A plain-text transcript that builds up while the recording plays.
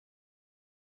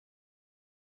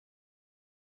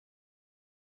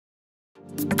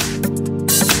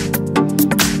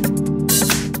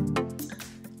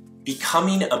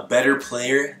Becoming a better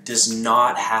player does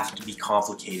not have to be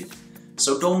complicated,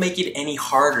 so don't make it any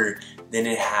harder than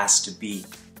it has to be.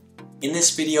 In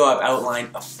this video, I've outlined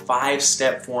a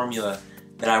 5-step formula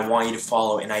that I want you to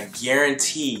follow, and I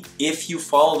guarantee if you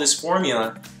follow this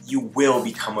formula, you will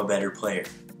become a better player.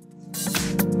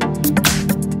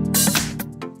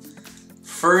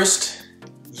 First,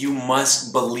 you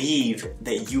must believe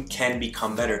that you can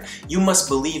become better. You must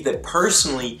believe that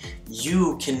personally,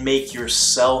 you can make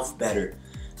yourself better.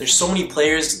 There's so many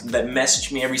players that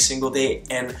message me every single day,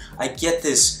 and I get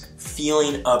this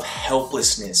feeling of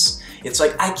helplessness. It's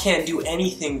like I can't do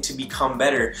anything to become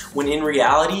better, when in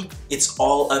reality, it's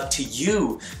all up to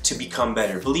you to become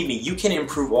better. Believe me, you can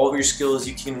improve all of your skills,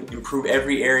 you can improve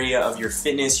every area of your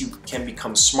fitness, you can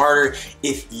become smarter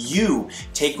if you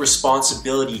take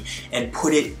responsibility and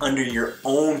put it under your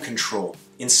own control.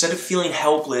 Instead of feeling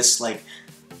helpless, like,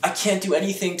 I can't do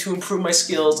anything to improve my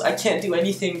skills, I can't do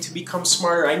anything to become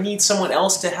smarter, I need someone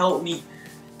else to help me.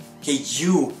 Okay,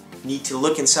 you need to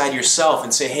look inside yourself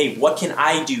and say, hey, what can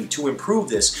I do to improve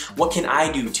this? What can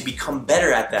I do to become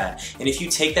better at that? And if you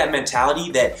take that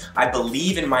mentality that I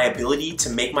believe in my ability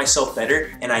to make myself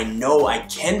better, and I know I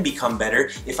can become better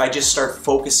if I just start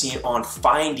focusing on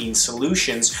finding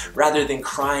solutions rather than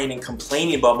crying and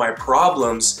complaining about my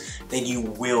problems, then you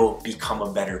will become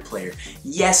a better player.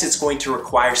 Yes, it's going to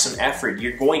require some effort.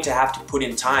 You're going to have to put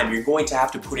in time. You're going to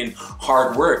have to put in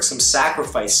hard work, some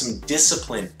sacrifice, some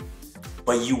discipline.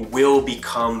 But you will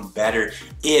become better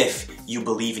if you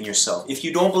believe in yourself. If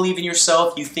you don't believe in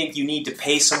yourself, you think you need to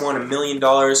pay someone $1 million,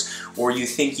 or you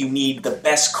think you need the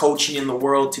best coaching in the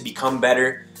world to become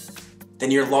better, then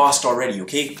you're lost already,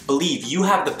 okay? Believe, you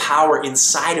have the power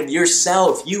inside of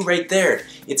yourself. You right there.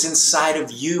 It's inside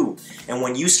of you. And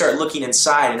when you start looking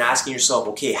inside and asking yourself,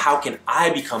 okay, how can I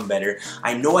become better?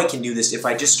 I know I can do this if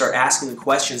I just start asking the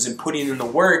questions and putting in the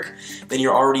work, then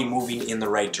you're already moving in the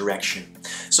right direction.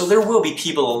 So there will be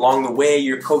people along the way.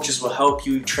 Your coaches will help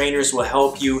you, trainers will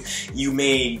help you. You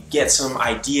may get some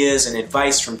ideas and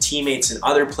advice from teammates and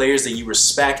other players that you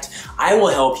respect. I will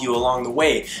help you along the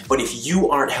way. But if you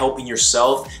aren't helping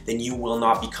yourself, then you will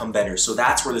not become better. So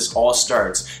that's where this all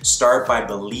starts. Start by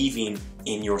believing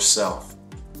in yourself.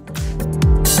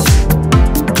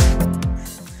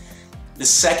 The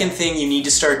second thing you need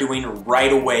to start doing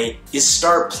right away is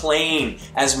start playing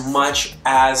as much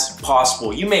as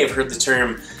possible. You may have heard the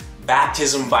term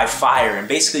baptism by fire, and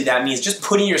basically that means just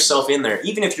putting yourself in there.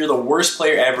 Even if you're the worst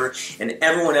player ever and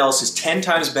everyone else is 10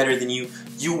 times better than you,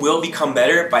 you will become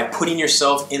better by putting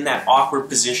yourself in that awkward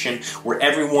position where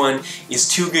everyone is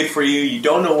too good for you, you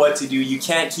don't know what to do, you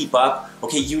can't keep up.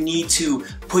 Okay, you need to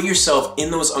put yourself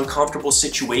in those uncomfortable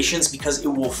situations because it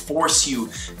will force you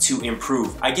to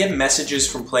improve. I get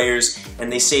messages from players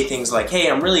and they say things like, hey,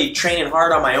 I'm really training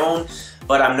hard on my own,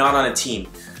 but I'm not on a team.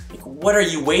 What are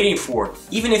you waiting for?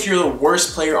 Even if you're the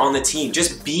worst player on the team,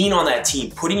 just being on that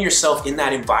team, putting yourself in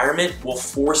that environment will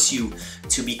force you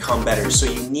to become better. So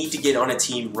you need to get on a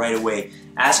team right away.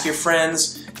 Ask your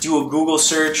friends, do a Google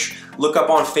search, look up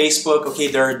on Facebook. Okay,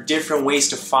 there are different ways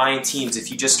to find teams.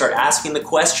 If you just start asking the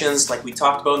questions like we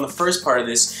talked about in the first part of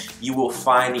this, you will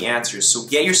find the answers. So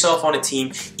get yourself on a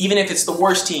team, even if it's the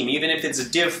worst team, even if it's a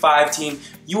Div 5 team,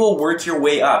 you will work your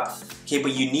way up. Okay,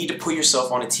 but you need to put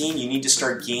yourself on a team. You need to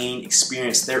start gaining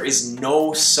experience. There is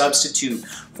no substitute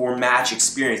for match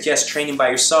experience. Yes, training by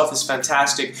yourself is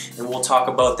fantastic, and we'll talk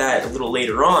about that a little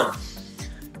later on.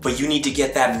 But you need to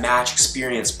get that match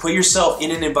experience. Put yourself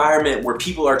in an environment where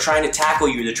people are trying to tackle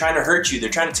you, they're trying to hurt you, they're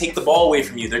trying to take the ball away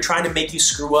from you, they're trying to make you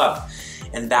screw up.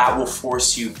 And that will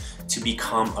force you to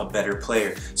become a better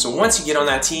player. So once you get on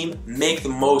that team, make the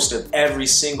most of every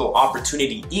single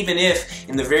opportunity. Even if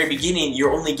in the very beginning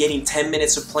you're only getting 10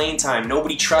 minutes of playing time,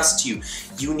 nobody trusts you,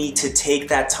 you need to take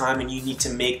that time and you need to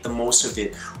make the most of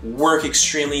it. Work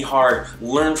extremely hard,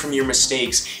 learn from your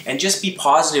mistakes, and just be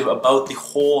positive about the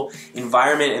whole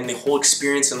environment and the whole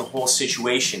experience and the whole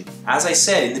situation. As I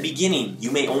said in the beginning, you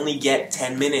may only get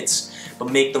 10 minutes, but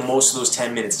make the most of those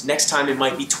 10 minutes. Next time it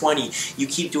might be 20. You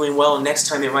keep doing well, and next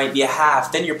time it might be a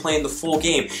half. Then you're playing the full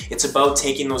game. It's about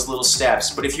taking those little steps.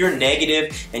 But if you're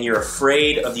negative and you're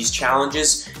afraid of these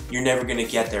challenges, you're never gonna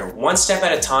get there. One step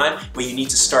at a time, but you need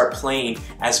to start playing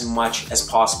as much as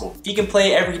possible. If you can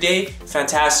play every day,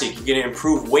 fantastic. You're gonna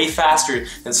improve way faster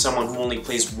than someone who only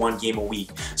plays 1 game a week.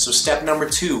 So step number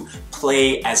 2,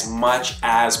 play as much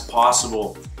as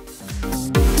possible.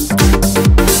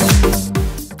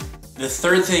 The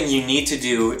third thing you need to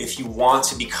do if you want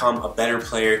to become a better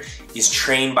player is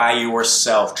train by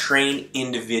yourself. Train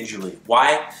individually.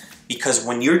 Why? Because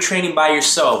when you're training by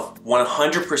yourself,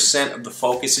 100% of the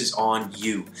focus is on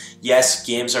you. Yes,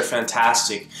 games are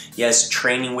fantastic. Yes,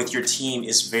 training with your team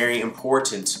is very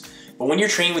important. But when you're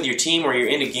training with your team or you're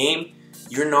in a game,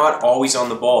 you're not always on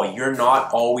the ball. You're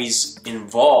not always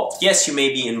involved. Yes, you may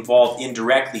be involved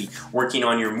indirectly, working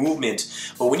on your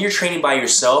movement, but when you're training by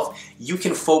yourself, you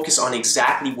can focus on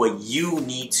exactly what you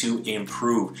need to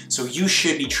improve. So you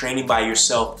should be training by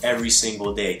yourself every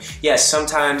single day. Yes,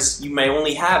 sometimes you may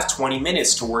only have 20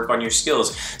 minutes to work on your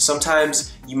skills.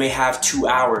 Sometimes you may have 2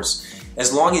 hours.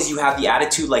 As long as you have the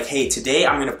attitude like, hey, today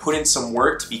I'm gonna put in some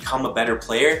work to become a better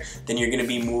player, then you're gonna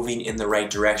be moving in the right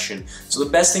direction. So the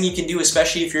best thing you can do,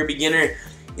 especially if you're a beginner,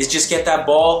 is just get that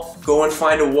ball, go and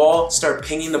find a wall, start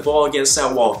pinging the ball against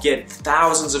that wall. Get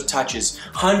thousands of touches,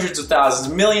 hundreds of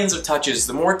thousands, millions of touches.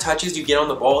 The more touches you get on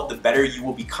the ball, the better you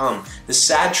will become. The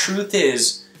sad truth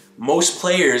is, most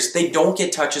players, they don't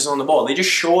get touches on the ball. They just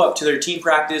show up to their team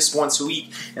practice once a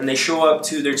week, and they show up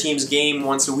to their team's game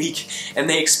once a week, and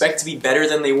they expect to be better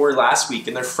than they were last week,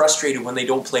 and they're frustrated when they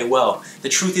don't play well. The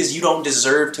truth is, you don't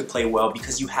deserve to play well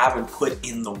because you haven't put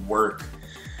in the work.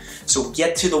 So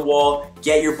get to the wall,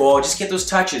 get your ball, just get those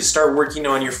touches. Start working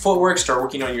on your footwork, start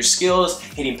working on your skills,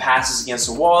 hitting passes against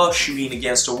a wall, shooting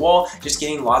against a wall, just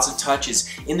getting lots of touches.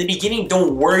 In the beginning,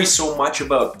 don't worry so much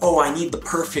about, oh, I need the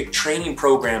perfect training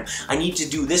program. I need to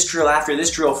do this drill after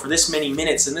this drill for this many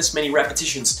minutes and this many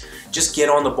repetitions. Just get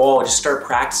on the ball, just start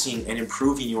practicing and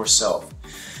improving yourself.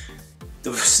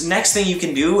 The next thing you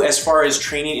can do as far as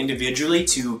training individually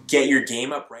to get your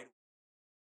game up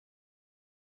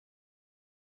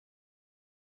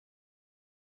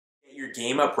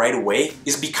right away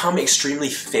is become extremely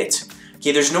fit.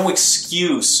 Okay, there's no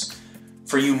excuse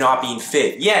for you not being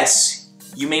fit. Yes,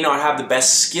 you may not have the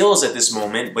best skills at this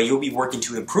moment, but you'll be working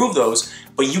to improve those,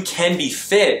 but you can be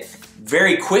fit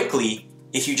very quickly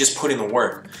if you just put in the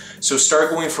work. So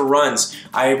start going for runs.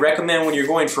 I recommend when you're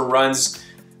going for runs,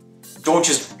 don't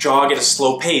just jog at a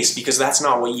slow pace because that's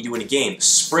not what you do in a game.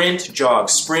 Sprint, jog,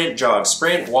 sprint,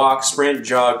 walk, sprint,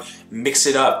 jog, mix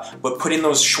it up, but put in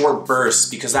those short bursts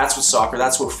because that's what soccer,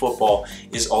 that's what football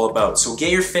is all about. So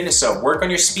get your fitness up, work on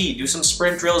your speed, do some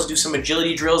sprint drills, do some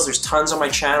agility drills. There's tons on my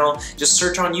channel. Just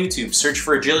search on YouTube, search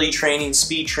for agility training,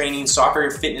 speed training, soccer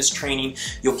fitness training.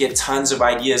 You'll get tons of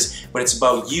ideas, but it's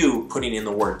about you putting in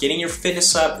the work. Getting your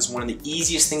fitness up is one of the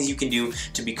easiest things you can do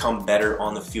to become better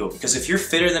on the field because if you're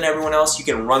fitter than everyone else, you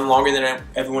can run longer than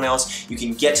everyone else, you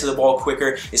can get to the ball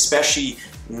quicker, especially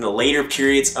in the later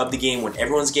periods of the game when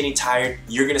everyone's getting tired.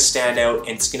 You're gonna stand out and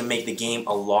it's gonna make the game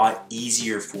a lot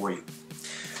easier for you.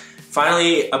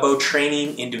 Finally, about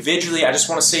training individually, I just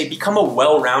wanna say become a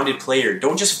well-rounded player.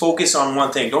 Don't just focus on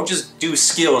one thing. Don't just do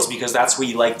skills because that's what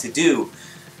you like to do.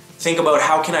 Think about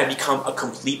how can I become a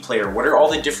complete player? What are all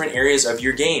the different areas of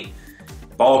your game?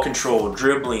 Ball control,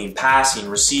 dribbling, passing,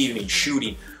 receiving,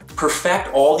 shooting.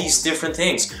 Perfect all these different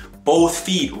things. Both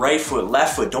feet, right foot,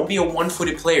 left foot. Don't be a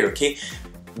one-footed player, okay?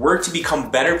 Work to become a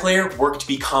better player, work to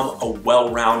become a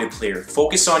well-rounded player.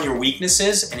 Focus on your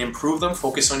weaknesses and improve them,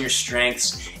 focus on your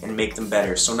strengths and make them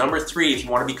better. So number 3, if you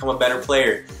want to become a better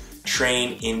player,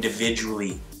 train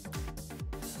individually.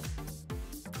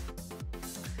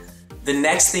 The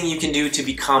next thing you can do to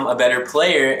become a better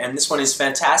player, and this one is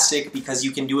fantastic because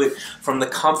you can do it from the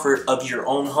comfort of your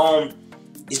own home,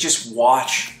 is just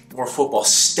watch more football,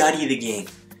 study the game,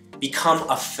 become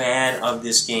a fan of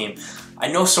this game. I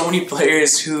know so many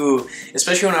players who,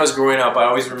 especially when I was growing up, I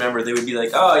always remember they would be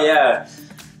like, oh yeah,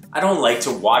 I don't like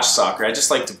to watch soccer, I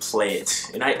just like to play it.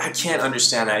 And I can't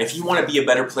understand that. If you want to be a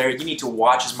better player, you need to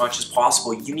watch as much as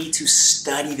possible. You need to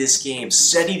study this game,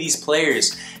 study these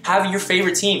players. Have your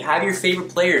favorite team, have your favorite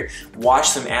player.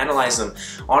 Watch them, analyze them.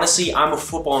 Honestly, I'm a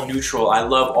football neutral. I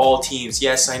love all teams.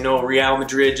 Yes, I know Real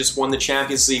Madrid just won the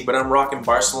Champions League, but I'm rocking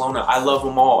Barcelona. I love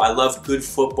them all. I love good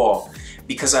football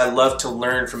because I love to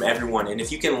learn from everyone. And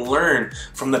if you can learn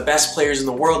from the best players in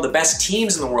the world, the best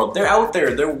teams in the world, they're out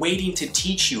there, they're waiting to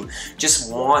teach you.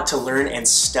 Just want to learn and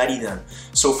study them.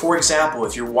 So for example,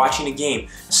 if you're watching a game,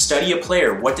 study a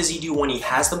player. What does he do when he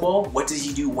has the ball? What does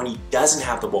he do when he doesn't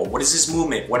have the ball? What is his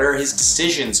movement? What are his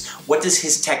decisions? What does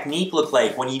his technique look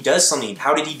like when he does something?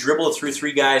 How did he dribble through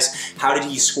 3 guys? How did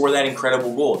he score that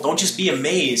incredible goal? Don't just be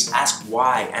amazed, ask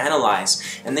why,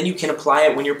 analyze, and then you can apply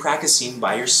it when you're practicing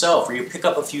by yourself, or you pick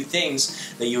up a few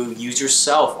things that you'll use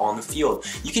yourself on the field.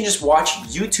 You can just watch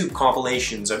YouTube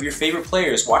compilations of your favorite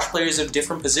players, watch players of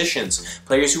different positions,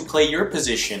 players who play your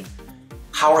position.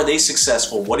 How are they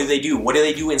successful? What do they do? What do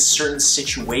they do in certain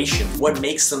situations? What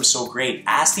makes them so great?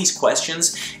 Ask these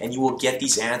questions and you will get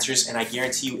these answers, and I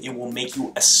guarantee you it will make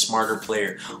you a smarter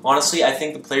player. Honestly, I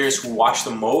think the players who watch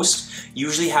the most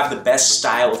usually have the best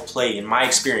style of play in my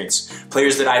experience.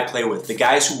 Players that I play with, the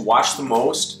guys who watch the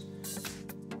most,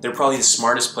 they're probably the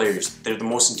smartest players. They're the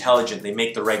most intelligent. They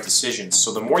make the right decisions.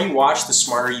 So the more you watch, the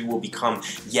smarter you will become.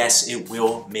 Yes, it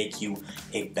will make you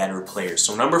a better player.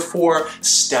 So number 4,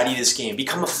 study this game.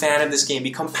 Become a fan of this game.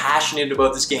 Become passionate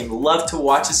about this game. Love to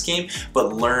watch this game,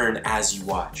 but learn as you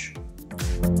watch.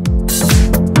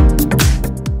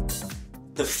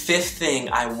 The 5th thing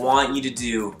I want you to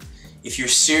do, if you're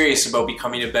serious about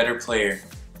becoming a better player,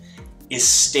 is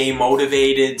stay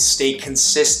motivated, stay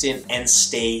consistent, and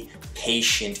stay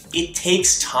patient. It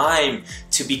takes time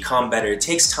to become better. It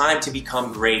takes time to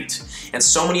become great. And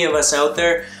so many of us out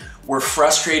there, we're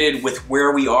frustrated with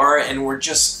where we are and we're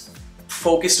just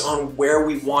focused on where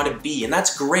we want to be. And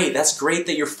that's great. That's great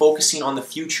that you're focusing on the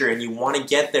future and you want to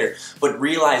get there. But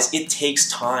realize it takes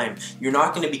time. You're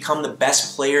not going to become the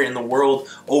best player in the world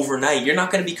overnight. You're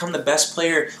not going to become the best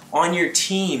player on your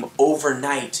team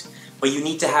overnight. But you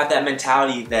need to have that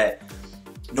mentality that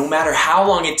no matter how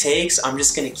long it takes, I'm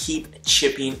just gonna keep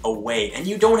chipping away. And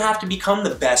you don't have to become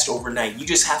the best overnight. You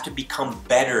just have to become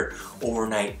better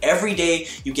overnight. Every day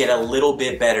you get a little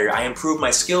bit better. I improved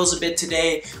my skills a bit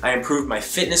today. I improved my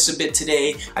fitness a bit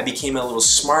today. I became a little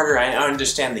smarter. I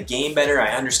understand the game better. I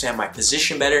understand my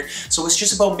position better. So it's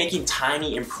just about making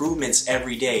tiny improvements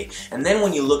every day. And then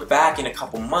when you look back in a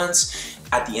couple months,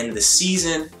 at the end of the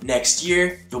season, next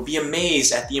year, you'll be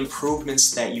amazed at the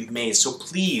improvements that you've made. So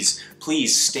please,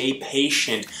 please stay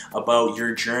patient about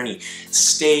your journey.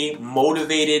 Stay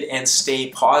motivated and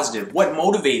stay positive. What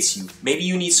motivates you? Maybe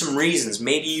you need some reasons.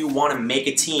 Maybe you want to make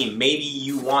a team. Maybe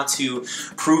you want to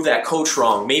prove that coach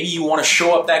wrong. Maybe you want to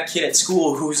show up that kid at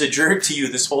school who's a jerk to you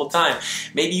this whole time.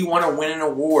 Maybe you want to win an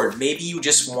award. Maybe you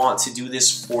just want to do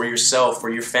this for yourself, for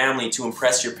your family, to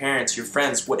impress your parents, your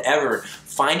friends, whatever.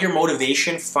 Find your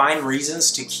motivation, find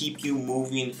reasons to keep you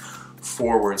moving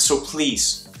forward. So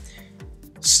please,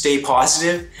 stay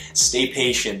positive, stay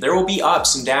patient. There will be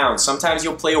ups and downs. Sometimes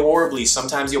you'll play horribly,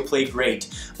 sometimes you'll play great.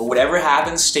 But whatever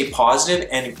happens, stay positive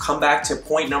and come back to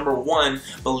point number 1,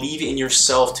 believe in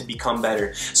yourself to become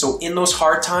better. So in those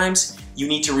hard times, you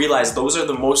need to realize those are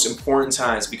the most important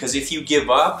times, because if you give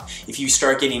up, if you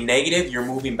start getting negative, you're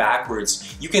moving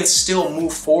backwards. You can still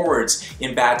move forwards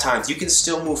in bad times. You can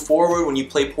still move forward when you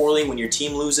play poorly, when your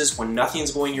team loses, when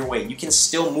nothing's going your way. You can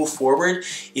still move forward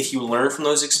if you learn from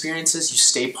those experiences, you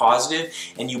stay positive,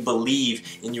 and you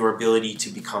believe in your ability to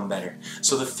become better.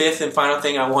 So the 5th and final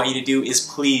thing I want you to do is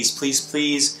please, please,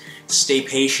 please stay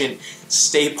patient,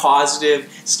 stay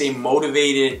positive, stay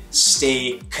motivated,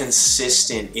 stay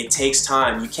consistent. It takes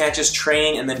time. You can't just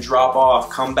train and then drop off,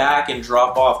 come back and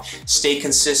drop off. Stay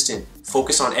consistent.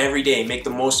 Focus on every day, make the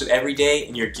most of every day,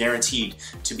 and you're guaranteed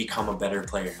to become a better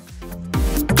player.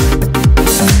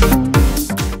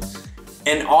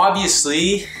 And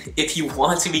obviously, if you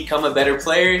want to become a better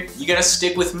player, you gotta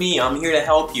stick with me. I'm here to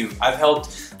help you. I've helped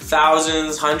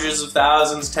thousands, hundreds of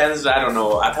thousands, tens, I don't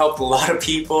know. I've helped a lot of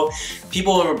people.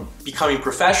 People are becoming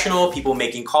professional, people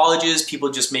making colleges, people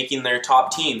just making their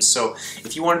top teams. So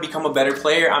if you want to become a better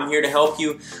player, I'm here to help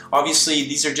you. Obviously,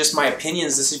 these are just my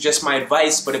opinions, this is just my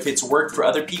advice, but if it's worked for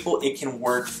other people, it can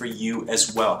work for you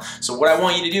as well. So what I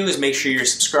want you to do is make sure you're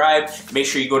subscribed, make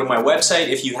sure you go to my website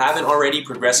if you haven't already,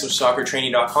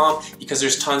 progressivesoccertraining.com, because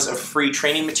there's tons of free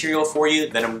training material for you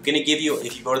that I'm gonna give you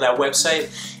if you go to that website.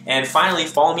 And finally,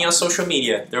 follow me on social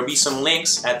media. There'll be some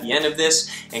links at the end of this,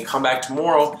 and come back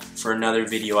tomorrow for another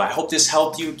video. I hope this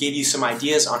helped you, gave you some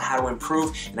ideas on how to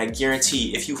improve, and I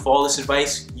guarantee if you follow this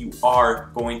advice, you are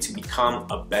going to become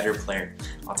a better player.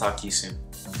 I'll talk to you soon.